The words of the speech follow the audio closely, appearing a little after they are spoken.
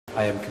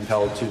I am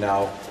compelled to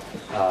now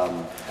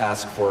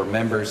ask for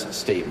members'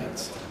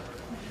 statements.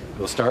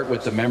 We'll start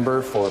with the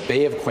member for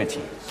Bay of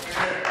Quinte.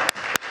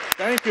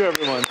 Thank you,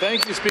 everyone.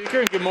 Thank you, Speaker,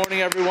 and good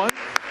morning, everyone.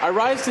 I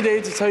rise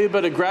today to tell you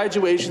about a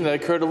graduation that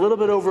occurred a little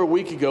bit over a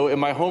week ago in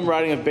my home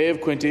riding of Bay of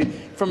Quinte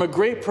from a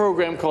great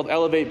program called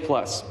Elevate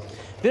Plus.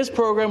 This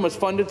program was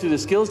funded through the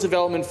Skills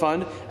Development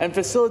Fund and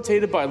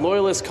facilitated by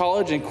Loyalist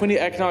College and Quinte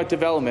Economic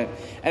Development,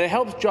 and it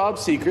helps job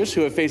seekers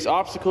who have faced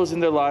obstacles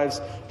in their lives,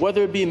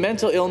 whether it be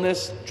mental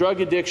illness,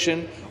 drug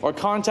addiction, or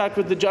contact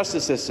with the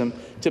justice system,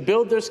 to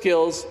build their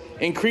skills,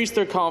 increase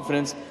their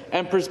confidence,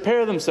 and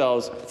prepare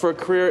themselves for a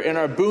career in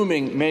our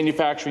booming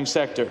manufacturing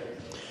sector.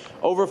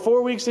 Over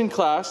 4 weeks in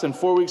class and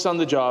 4 weeks on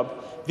the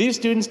job, these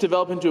students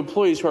develop into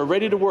employees who are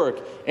ready to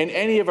work in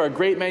any of our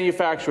great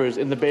manufacturers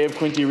in the Bay of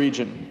Quinte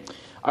region.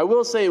 I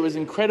will say it was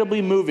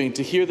incredibly moving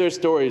to hear their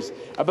stories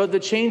about the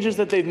changes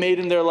that they've made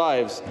in their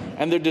lives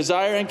and their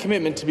desire and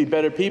commitment to be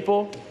better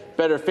people,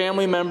 better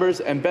family members,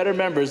 and better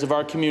members of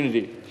our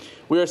community.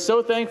 We are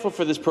so thankful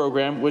for this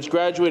program, which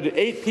graduated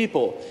 8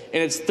 people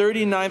in its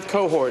 39th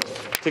cohort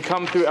to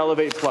come through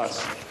Elevate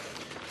Plus.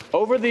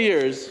 Over the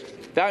years,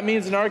 that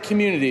means in our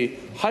community,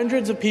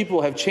 hundreds of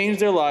people have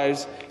changed their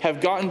lives, have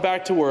gotten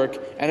back to work,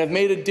 and have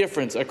made a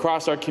difference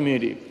across our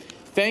community.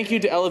 Thank you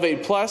to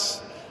Elevate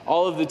Plus,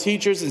 all of the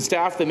teachers and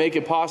staff that make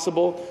it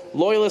possible,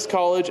 Loyalist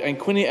College and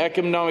Quinte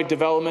Economic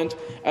Development,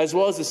 as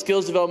well as the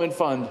Skills Development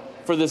Fund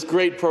for this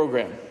great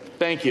program.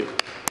 Thank you.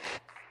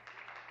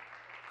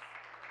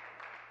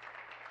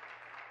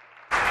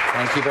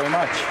 Thank you very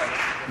much.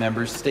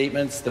 Members'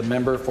 statements. The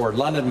member for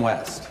London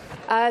West.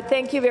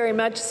 Thank you very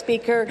much,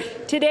 Speaker.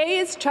 Today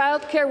is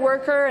Child Care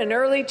Worker and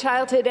Early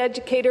Childhood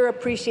Educator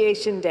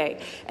Appreciation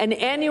Day, an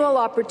annual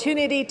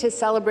opportunity to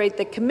celebrate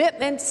the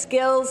commitment,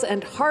 skills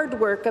and hard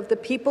work of the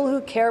people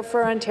who care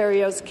for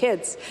Ontario's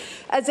kids.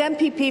 As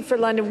MPP for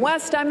London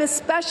West, I'm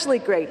especially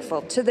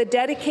grateful to the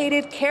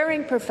dedicated,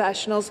 caring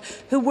professionals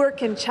who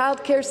work in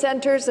childcare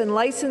centres and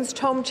licensed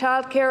home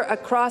childcare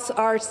across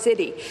our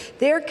city.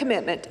 Their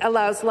commitment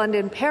allows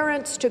London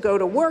parents to go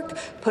to work,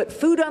 put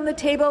food on the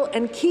table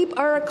and keep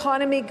our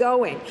economy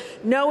going,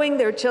 knowing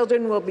their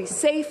children will be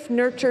safe,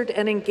 nurtured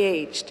and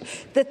engaged.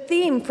 The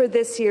theme for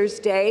this year's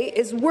day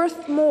is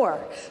Worth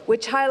More,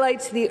 which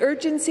highlights the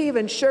urgency of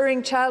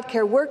ensuring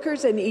childcare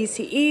workers and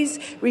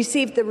ECEs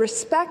receive the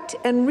respect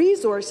and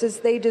resources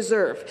they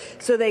deserve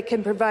so they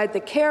can provide the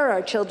care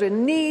our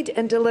children need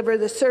and deliver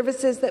the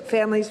services that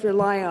families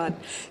rely on.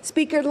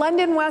 Speaker,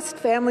 London West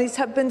families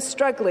have been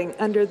struggling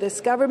under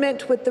this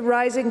government with the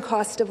rising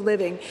cost of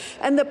living,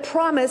 and the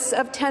promise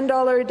of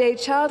 $10 a day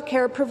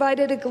childcare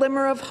provided a glimmer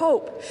of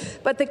hope.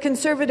 But the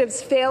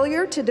Conservatives'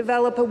 failure to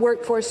develop a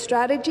workforce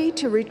strategy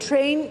to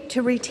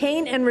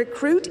retain and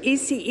recruit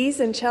ECEs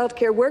and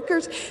childcare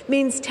workers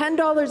means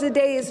 $10 a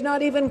day is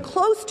not even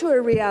close to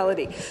a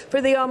reality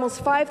for the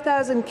almost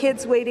 5,000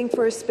 kids waiting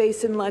for a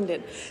space in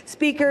London.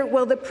 Speaker,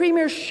 will the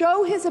Premier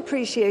show his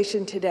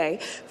appreciation today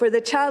for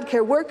the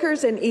childcare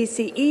workers and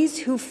ECEs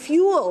who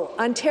fuel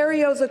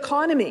Ontario's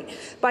economy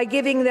by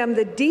giving them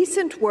the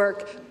decent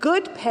work,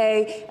 good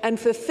pay and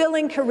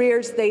fulfilling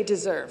careers they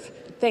deserve?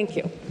 Thank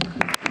you.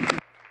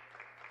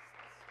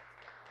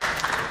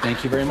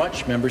 Thank you very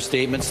much. Member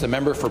statements. The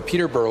member for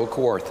Peterborough,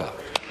 Kawartha.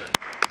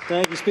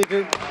 Thank you,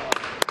 Speaker.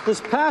 This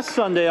past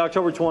Sunday,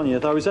 October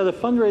 20th, I was at a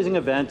fundraising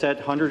event at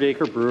 100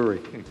 Acre Brewery.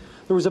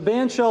 There was a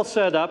band shell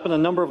set up and a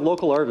number of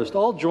local artists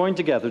all joined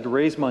together to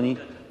raise money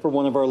for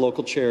one of our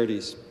local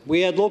charities.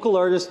 We had local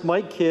artists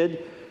Mike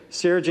Kidd,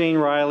 Sarah Jane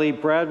Riley,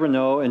 Brad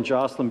Renault and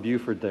Jocelyn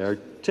Buford there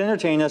to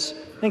entertain us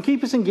and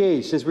keep us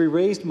engaged as we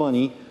raised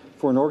money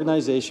for an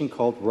organization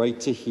called Right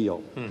to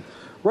Heal.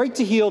 Right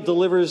to Heal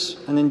delivers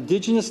an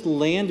Indigenous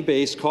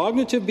land-based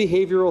cognitive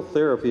behavioral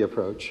therapy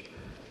approach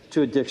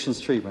to addictions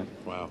treatment.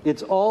 Wow.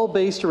 It's all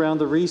based around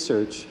the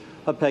research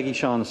of Peggy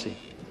Shaughnessy.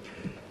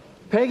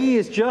 Peggy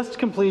is just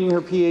completing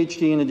her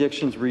PhD in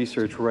addictions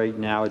research right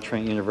now at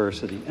Trent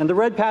University, and the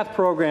Red Path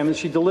program that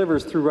she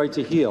delivers through Right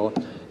to Heal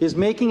is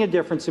making a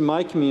difference in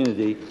my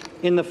community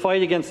in the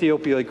fight against the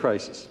opioid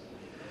crisis.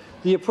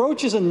 The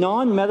approach is a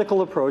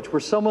non-medical approach where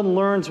someone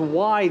learns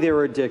why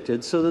they're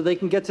addicted so that they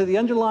can get to the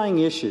underlying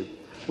issue,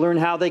 learn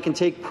how they can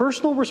take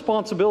personal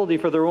responsibility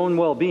for their own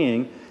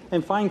well-being,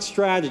 and find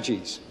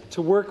strategies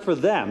to work for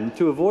them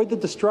to avoid the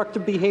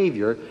destructive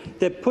behavior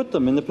that put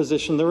them in the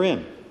position they're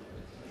in.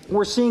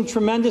 We're seeing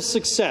tremendous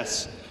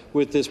success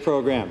with this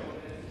program.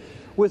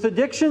 With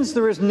addictions,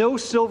 there is no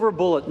silver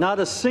bullet. Not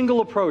a single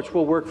approach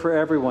will work for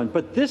everyone,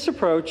 but this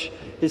approach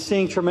is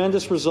seeing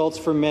tremendous results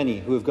for many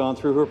who have gone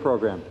through her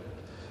program.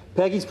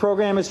 Peggy's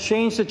program has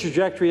changed the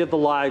trajectory of the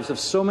lives of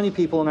so many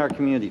people in our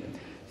community.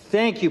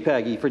 Thank you,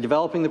 Peggy, for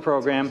developing the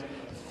program.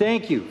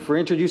 Thank you for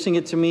introducing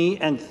it to me,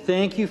 and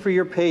thank you for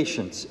your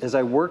patience as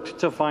I worked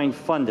to find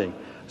funding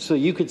so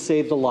you could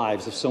save the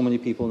lives of so many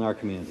people in our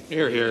community.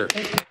 Hear, hear.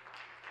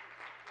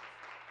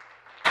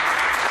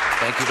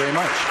 Thank you very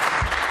much.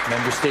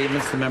 Member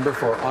statements. The member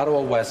for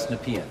Ottawa West,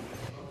 Nepean.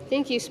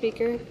 Thank you,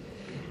 Speaker.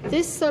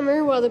 This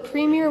summer, while the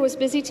Premier was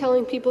busy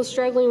telling people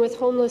struggling with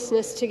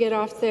homelessness to get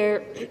off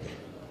their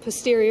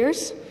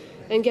posteriors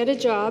and get a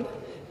job,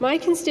 my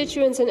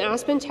constituents in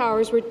Aspen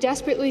Towers were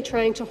desperately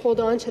trying to hold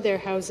on to their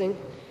housing.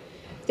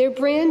 Their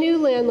brand new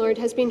landlord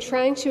has been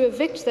trying to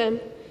evict them,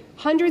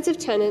 hundreds of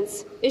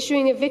tenants,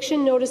 issuing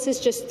eviction notices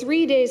just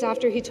 3 days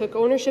after he took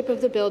ownership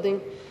of the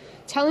building,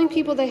 telling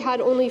people they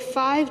had only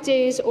 5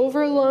 days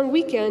over a long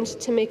weekend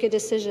to make a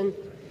decision.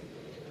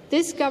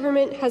 This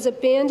government has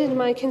abandoned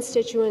my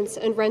constituents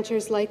and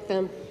renters like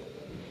them.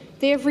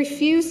 They have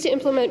refused to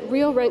implement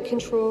real rent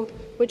control,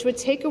 which would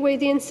take away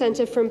the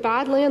incentive from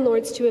bad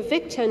landlords to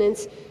evict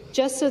tenants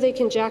just so they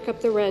can jack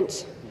up the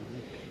rent.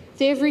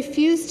 They have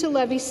refused to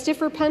levy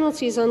stiffer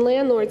penalties on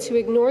landlords who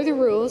ignore the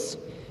rules,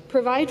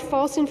 provide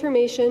false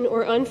information,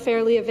 or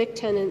unfairly evict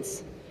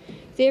tenants.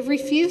 They have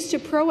refused to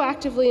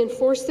proactively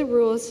enforce the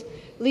rules,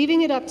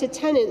 leaving it up to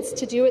tenants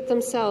to do it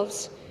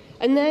themselves,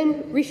 and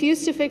then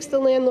refuse to fix the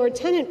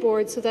landlord-tenant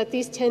board so that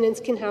these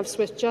tenants can have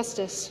swift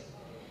justice.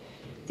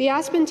 The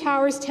Aspen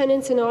Towers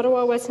tenants in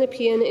Ottawa West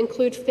Nepean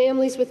include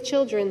families with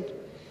children,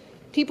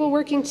 people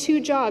working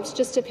 2 jobs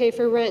just to pay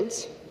for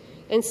rent,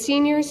 and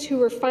seniors who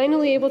were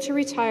finally able to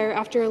retire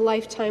after a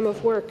lifetime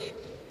of work.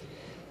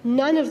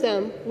 None of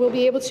them will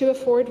be able to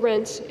afford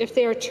rent if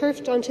they are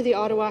turfed onto the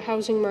Ottawa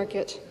housing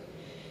market.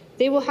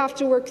 They will have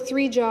to work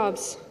 3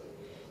 jobs.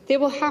 They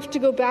will have to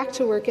go back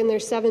to work in their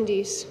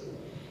 70s.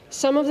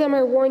 Some of them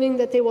are warning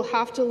that they will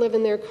have to live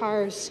in their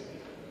cars.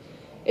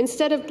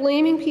 Instead of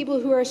blaming people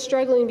who are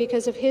struggling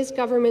because of his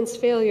government's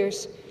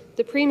failures,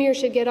 the Premier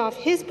should get off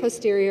his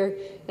posterior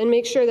and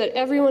make sure that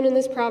everyone in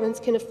this province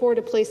can afford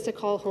a place to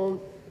call home.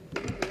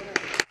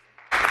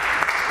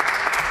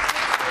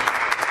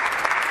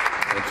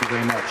 Thank you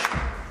very much.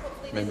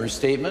 Member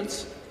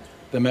statements.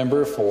 The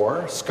member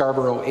for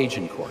Scarborough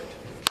Agincourt.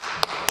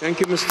 Thank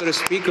you, Mr.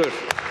 Speaker.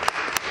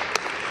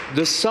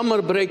 The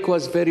summer break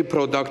was very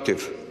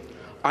productive.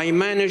 I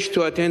managed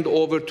to attend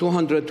over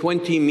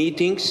 220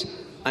 meetings,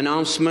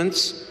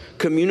 announcements,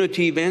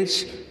 community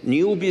events,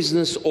 new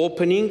business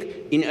opening,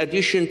 in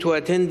addition to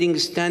attending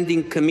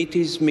standing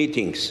committees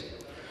meetings.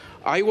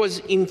 It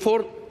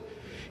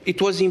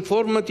was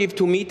informative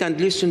to meet and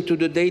listen to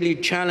the daily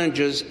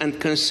challenges and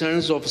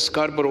concerns of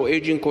Scarborough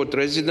Agincourt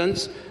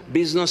residents,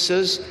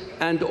 businesses,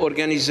 and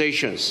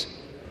organizations.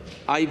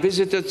 I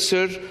visited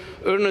Sir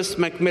Ernest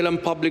Macmillan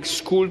Public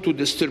School to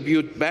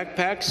distribute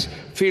backpacks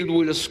filled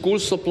with school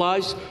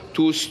supplies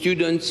to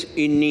students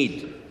in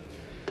need.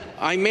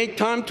 I made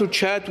time to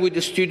chat with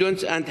the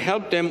students and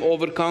help them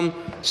overcome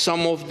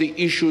some of the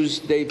issues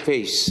they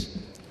face.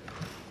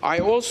 I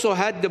also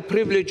had the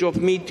privilege of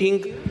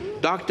meeting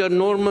Dr.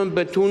 Norman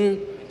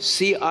Bethune,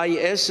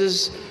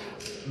 CIS's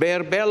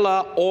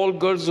Bearbella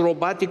All-Girls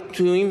Robotic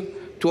Team,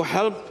 to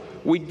help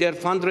with their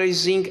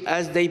fundraising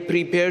as they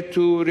prepare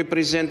to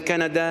represent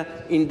Canada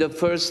in the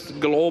first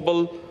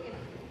global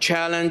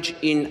challenge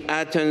in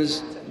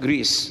Athens,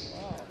 Greece.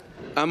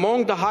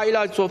 Among the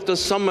highlights of the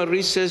summer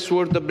recess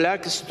were the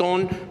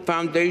Blackstone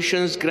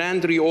Foundation's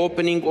grand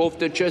reopening of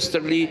the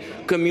Chesterley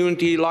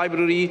Community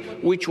Library,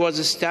 which was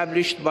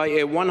established by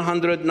a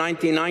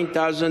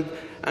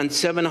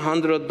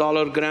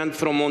 $199,700 grant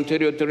from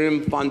Ontario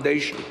Tourism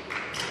Foundation.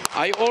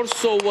 I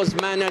also was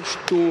managed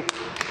to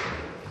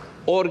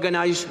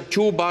organize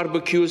 2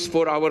 barbecues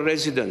for our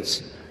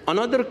residents.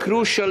 Another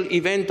crucial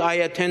event I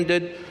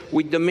attended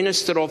with the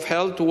Minister of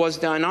Health was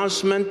the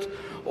announcement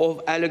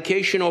of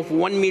allocation of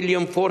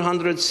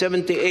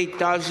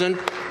 $1,478,000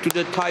 to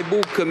the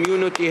Taibu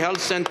Community Health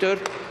Centre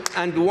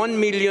and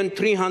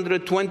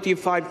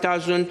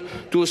 $1,325,000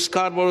 to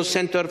Scarborough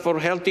Centre for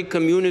Healthy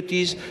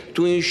Communities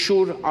to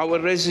ensure our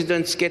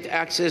residents get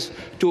access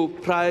to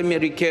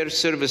primary care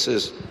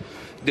services.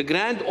 The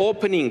grand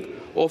opening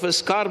of a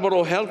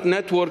Scarborough Health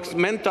Network's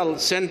mental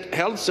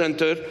health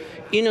centre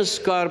in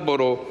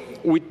Scarborough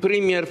with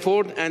Premier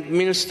Ford and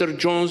Minister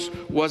Jones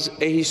was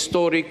a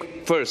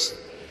historic first.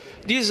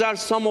 These are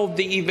some of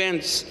the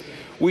events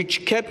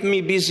which kept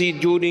me busy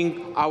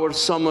during our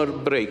summer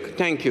break.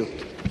 Thank you.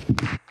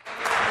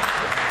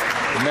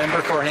 The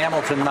member for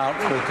Hamilton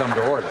Mountain will come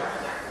to order.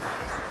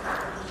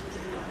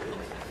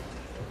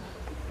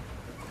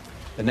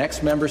 The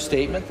next member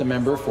statement, the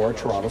member for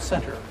Toronto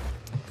Centre.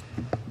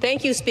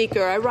 Thank you,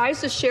 Speaker. I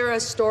rise to share a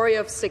story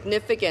of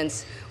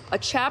significance, a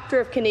chapter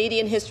of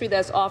Canadian history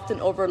that's often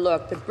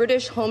overlooked, the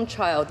British Home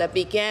Child that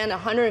began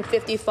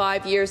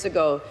 155 years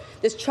ago.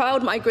 This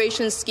child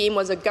migration scheme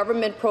was a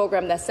government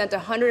program that sent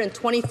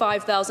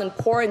 125,000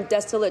 poor and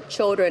desolate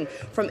children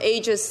from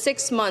ages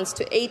 6 months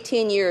to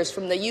 18 years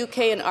from the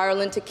UK and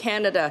Ireland to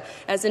Canada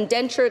as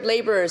indentured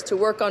labourers to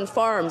work on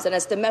farms and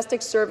as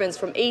domestic servants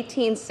from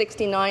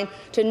 1869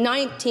 to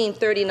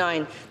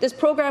 1939. This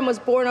program was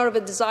born out of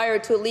a desire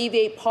to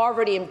alleviate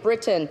poverty in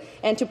Britain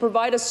and to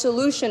provide a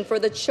solution for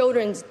the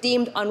children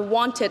deemed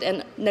unwanted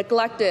and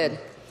neglected.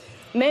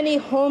 Many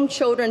home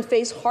children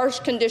face harsh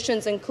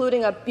conditions,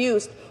 including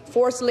abuse,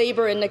 forced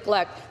labor, and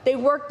neglect. They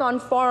worked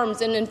on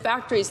farms and in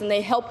factories, and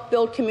they helped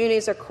build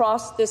communities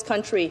across this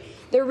country.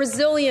 Their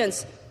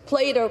resilience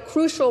played a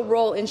crucial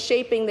role in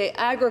shaping the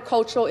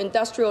agricultural,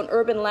 industrial, and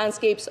urban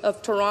landscapes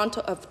of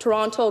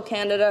Toronto,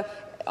 Canada,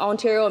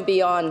 Ontario, and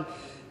beyond.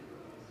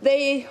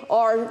 They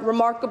are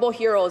remarkable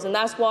heroes, and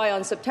that's why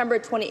on September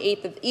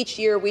 28th of each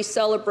year we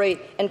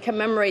celebrate and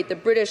commemorate the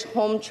British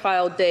Home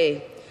Child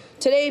Day.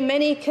 Today,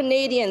 many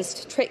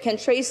Canadians can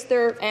trace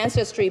their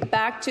ancestry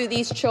back to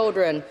these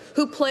children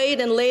who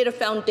played and laid a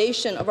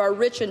foundation of our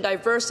rich and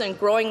diverse and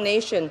growing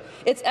nation.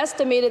 It's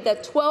estimated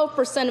that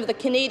 12% of the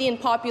Canadian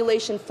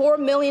population, 4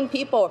 million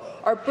people,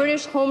 are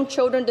British home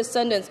children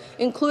descendants,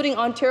 including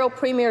Ontario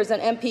premiers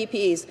and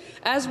MPPs.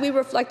 As we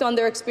reflect on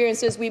their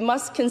experiences, we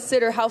must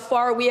consider how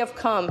far we have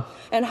come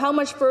and how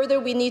much further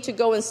we need to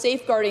go in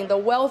safeguarding the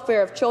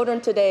welfare of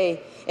children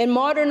today. In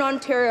modern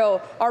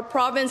Ontario, our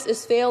province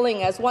is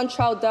failing as one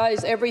child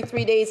dies every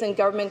 3 days in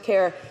government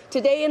care.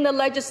 Today in the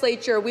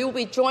legislature, we will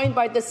be joined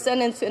by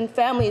descendants and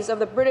families of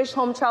the British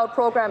Home Child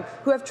Program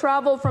who have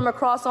travelled from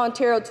across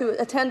Ontario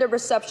to attend a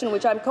reception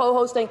which I'm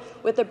co-hosting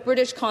with the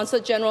British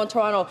Consulate General in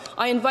Toronto.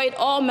 I invite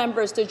all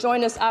members to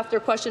join us after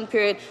question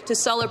period to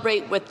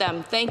celebrate with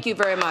them. Thank you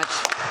very much.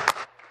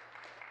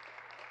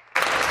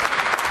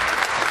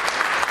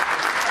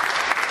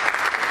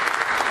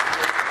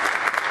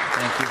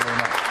 Thank you very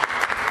much.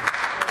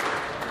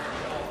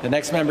 The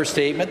next member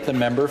statement, the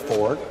member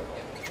for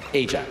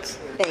Ajax.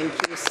 Thank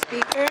you,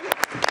 Speaker.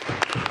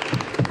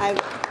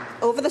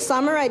 Over the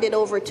summer, I did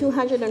over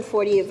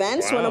 240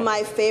 events. Wow. One of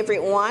my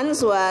favorite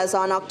ones was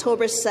on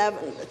October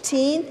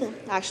 17th.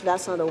 Actually,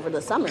 that's not over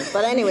the summer,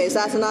 but anyways,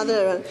 that's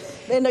another one.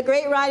 In the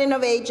Great Riding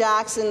of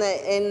Ajax on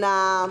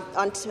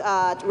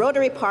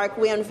Rotary Park,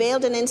 we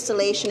unveiled an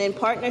installation in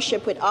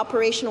partnership with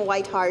Operation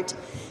White Heart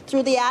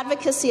through the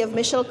advocacy of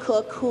Michelle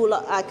Cook,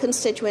 a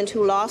constituent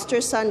who lost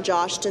her son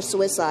Josh to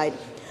suicide.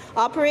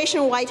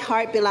 Operation White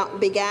Heart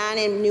began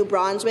in New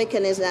Brunswick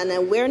and is an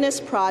awareness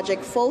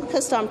project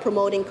focused on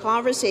promoting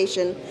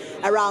conversation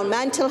around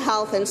mental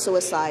health and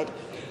suicide,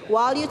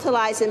 while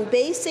utilizing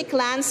basic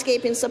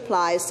landscaping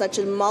supplies such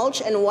as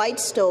mulch and white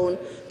stone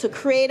to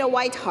create a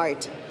white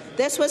heart.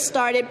 This was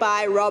started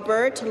by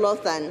Robert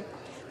Lothan.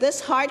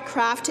 This heart,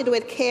 crafted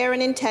with care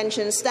and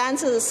intention,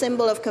 stands as a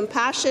symbol of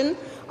compassion,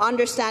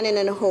 understanding,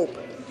 and hope.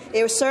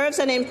 It serves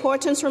an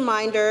important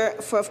reminder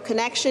of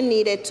connection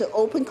needed to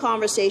open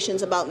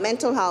conversations about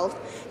mental health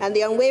and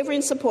the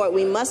unwavering support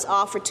we must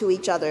offer to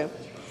each other.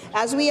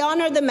 As we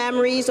honor the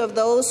memories of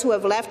those who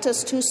have left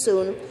us too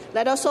soon,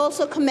 let us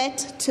also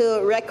commit to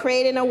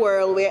recreating a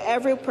world where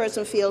every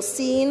person feels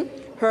seen,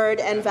 heard,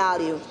 and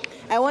valued.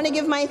 I want to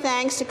give my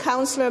thanks to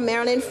Councillor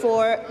Marilyn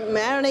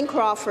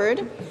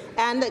Crawford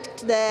and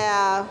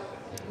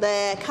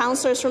the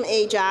councillors from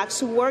Ajax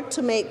who worked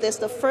to make this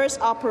the first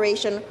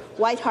Operation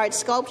White Heart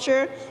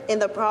sculpture in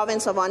the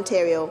province of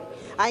Ontario.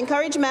 I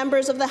encourage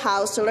members of the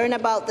House to learn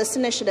about this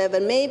initiative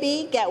and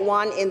maybe get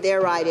one in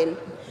their riding.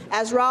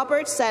 As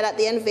Robert said at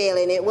the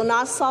unveiling, it will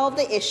not solve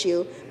the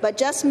issue, but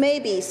just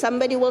maybe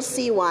somebody will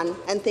see one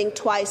and think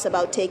twice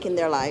about taking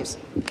their lives.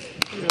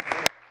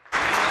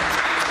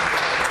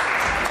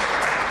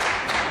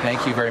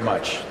 Thank you very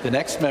much. The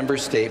next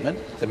member's statement,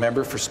 the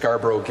member for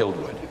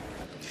Scarborough-Guildwood.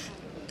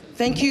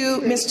 Thank you,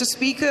 Mr.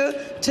 Speaker.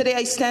 Today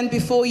I stand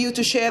before you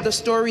to share the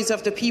stories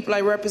of the people I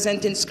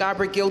represent in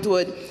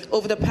Scarborough-Guildwood.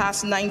 Over the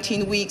past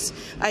 19 weeks,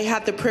 I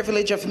had the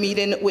privilege of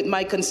meeting with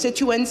my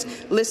constituents,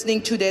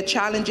 listening to their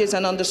challenges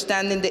and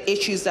understanding the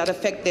issues that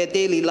affect their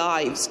daily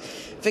lives.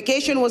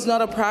 Vacation was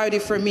not a priority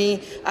for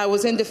me. I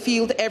was in the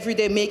field every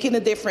day making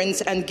a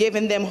difference and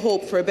giving them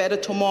hope for a better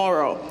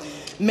tomorrow.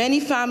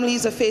 Many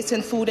families are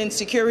facing food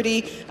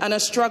insecurity and are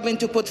struggling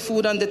to put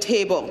food on the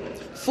table.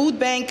 Food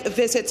bank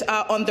visits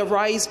are on the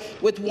rise,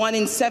 with 1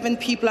 in 7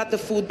 people at the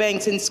food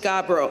banks in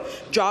Scarborough.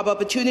 Job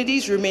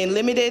opportunities remain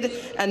limited,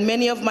 and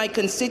many of my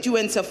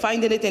constituents are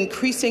finding it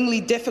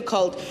increasingly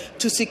difficult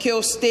to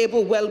secure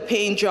stable,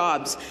 well-paying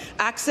jobs.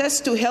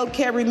 Access to health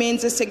care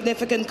remains a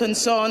significant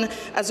concern,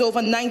 as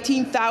over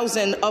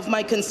 19,000 of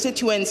my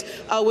constituents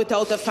are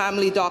without a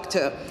family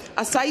doctor.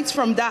 Aside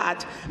from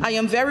that, I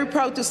am very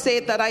proud to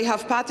state that I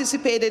have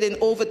participated in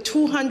over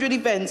 200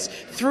 events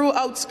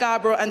throughout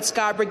Scarborough and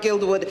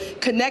Scarborough-Guildwood,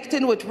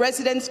 connecting with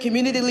residents,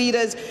 community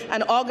leaders,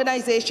 and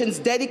organizations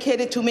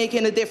dedicated to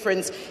making a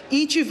difference.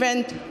 Each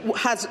event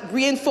has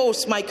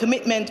reinforced my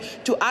commitment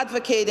to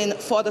advocating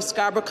for the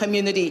Scarborough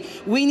community.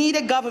 We need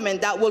a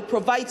government that will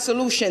provide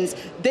solutions.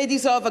 They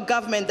deserve a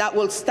government that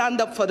will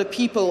stand up for the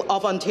people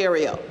of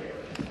Ontario.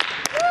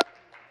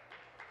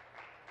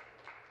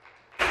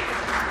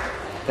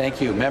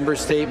 Thank you. Member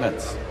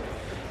statements.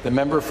 The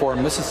member for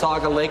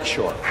Mississauga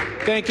Lakeshore.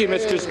 Thank you,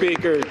 Mr.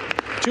 Speaker.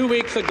 2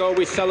 weeks ago,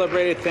 we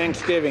celebrated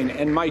Thanksgiving,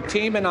 and my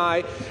team and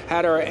I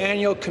had our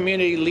annual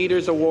Community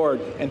Leaders Award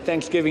and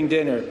Thanksgiving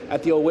dinner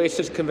at the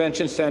Oasis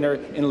Convention Centre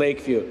in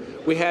Lakeview.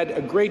 We had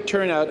a great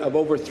turnout of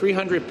over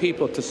 300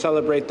 people to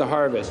celebrate the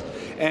harvest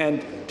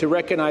and to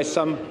recognize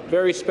some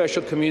very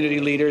special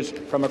community leaders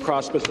from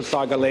across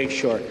Mississauga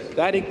Lakeshore.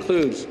 That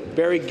includes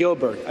Barry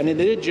Gilbert, an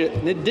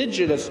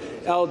Indigenous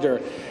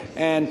elder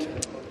and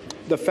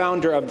the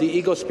founder of the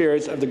Eagle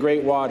Spirits of the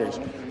Great Waters,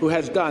 who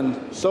has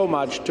done so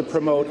much to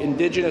promote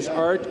Indigenous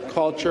art,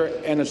 culture,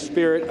 and a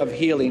spirit of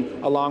healing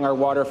along our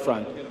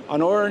waterfront,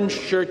 on Orange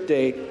Shirt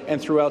Day and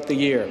throughout the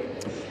year.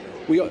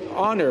 We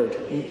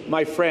honored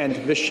my friend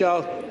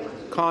Vishal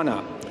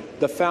Khanna,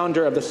 the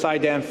founder of the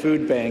Sidam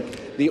Food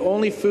Bank, the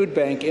only food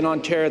bank in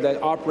Ontario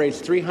that operates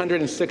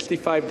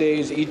 365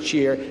 days each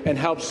year and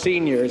helps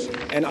seniors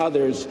and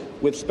others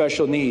with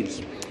special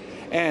needs.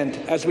 And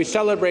as we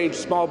celebrate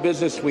Small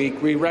Business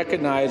Week, we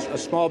recognize a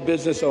small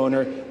business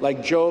owner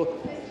like Joe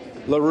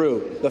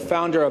LaRue, the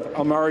founder of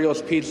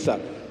Amario's Pizza,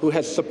 who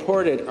has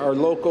supported our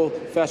local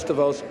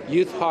festivals,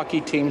 youth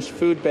hockey teams,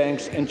 food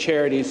banks, and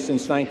charities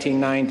since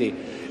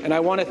 1990. And I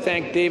want to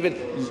thank David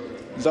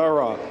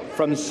Zara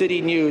from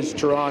City News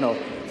Toronto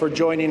for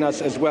joining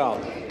us as well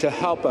to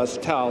help us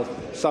tell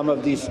some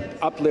of these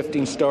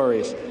uplifting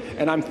stories.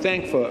 And I'm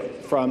thankful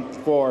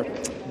for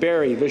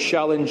Barry,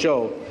 Vishal, and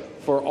Joe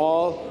for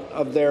all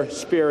of their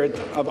spirit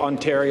of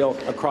Ontario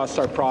across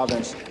our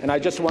province. And I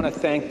just want to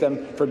thank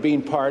them for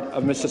being part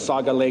of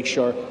Mississauga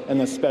Lakeshore and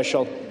the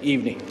special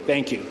evening.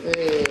 Thank you.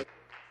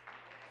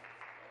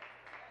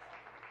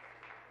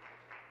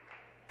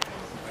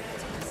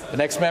 The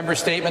next member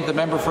statement, the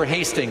member for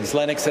Hastings,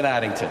 Lennox and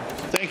Addington.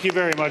 Thank you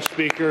very much,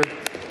 Speaker.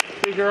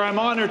 Speaker, I'm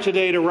honored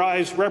today to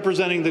rise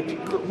representing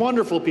the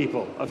wonderful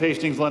people of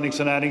Hastings, Lennox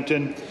and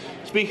Addington.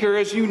 Speaker,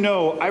 as you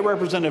know, I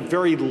represent a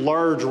very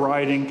large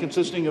riding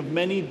consisting of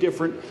many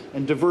different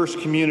and diverse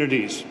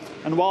communities.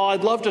 And while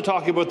I'd love to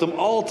talk about them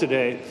all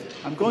today,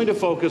 I'm going to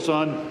focus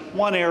on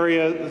one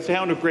area, the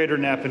town of Greater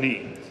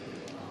Napanee.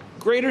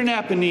 Greater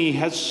Napanee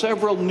has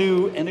several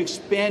new and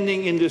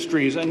expanding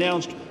industries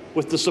announced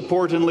with the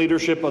support and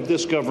leadership of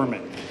this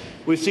government.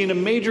 We've seen a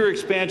major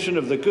expansion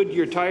of the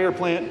Goodyear tire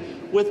plant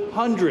with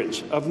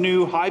hundreds of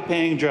new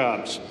high-paying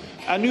jobs,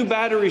 a new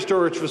battery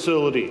storage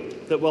facility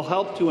that will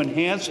help to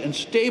enhance and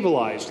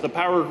stabilize the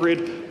power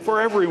grid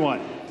for everyone,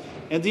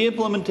 and the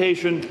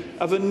implementation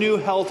of a new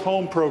health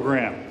home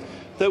program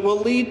that will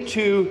lead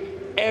to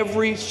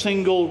every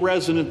single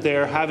resident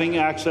there having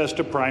access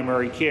to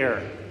primary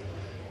care.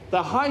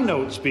 The high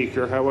note,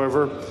 Speaker,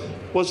 however,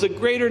 was that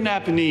Greater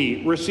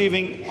Napanee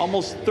receiving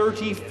almost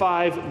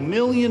 $35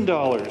 million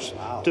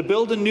to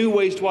build a new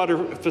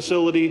wastewater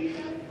facility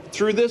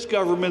through this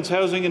government's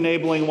Housing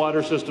Enabling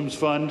Water Systems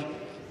Fund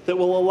that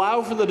will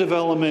allow for the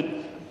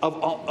development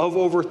of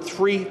over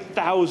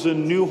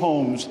 3,000 new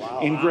homes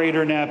in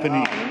Greater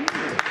Napanee.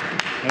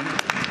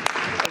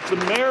 As the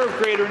mayor of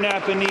Greater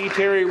Napanee,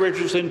 Terry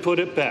Richardson, put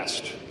it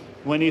best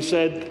when he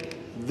said,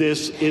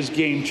 "This is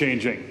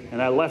game-changing,"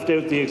 and I left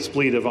out the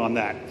expletive on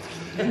that.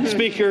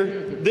 Speaker,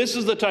 this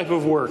is the type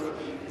of work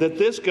that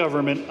this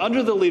government,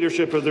 under the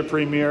leadership of the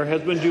Premier,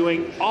 has been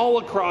doing all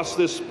across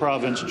this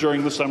province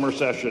during the summer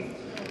session.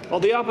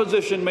 While the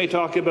opposition may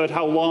talk about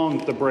how long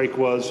the break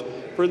was,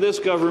 for this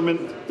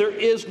government, there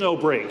is no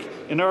break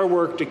in our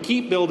work to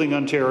keep building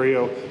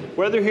Ontario.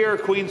 Whether here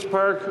at Queen's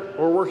Park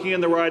or working in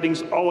the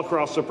ridings all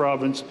across the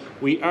province,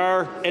 we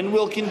are and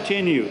will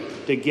continue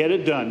to get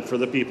it done for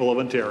the people of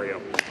Ontario.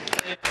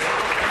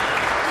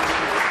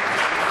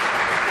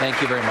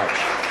 Thank you very much.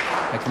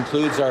 That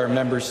concludes our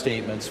member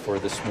statements for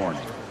this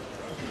morning.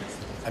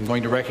 I'm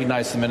going to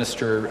recognize the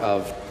Minister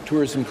of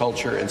Tourism,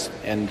 Culture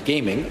and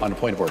Gaming on a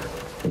point of order.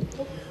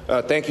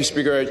 Thank you,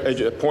 Speaker.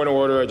 Point of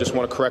order. I just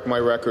want to correct my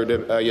record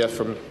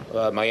from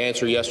my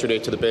answer yesterday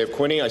to the Bay of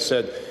Quinte. I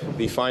said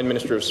the fine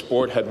Minister of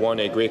Sport had won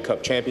a Grey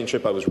Cup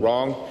championship. I was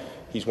wrong.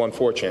 He's won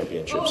 4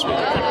 championships, Speaker.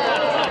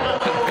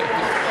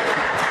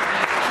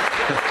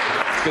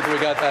 Good that we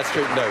got that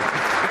straightened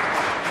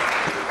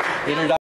out.